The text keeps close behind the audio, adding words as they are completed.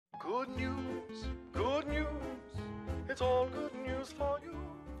good news, good news. It's all good news for you.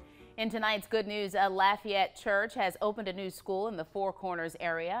 In tonight's good news, a Lafayette church has opened a new school in the Four Corners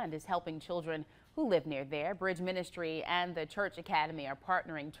area and is helping children who live near there. Bridge Ministry and the Church Academy are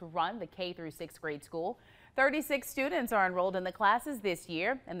partnering to run the K through 6th grade school. 36 students are enrolled in the classes this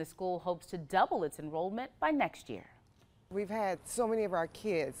year, and the school hopes to double its enrollment by next year. We've had so many of our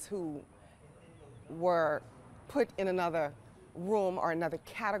kids who were put in another room or another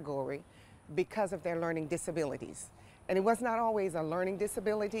category because of their learning disabilities. And it was not always a learning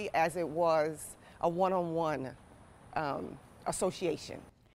disability as it was a one-on-one association.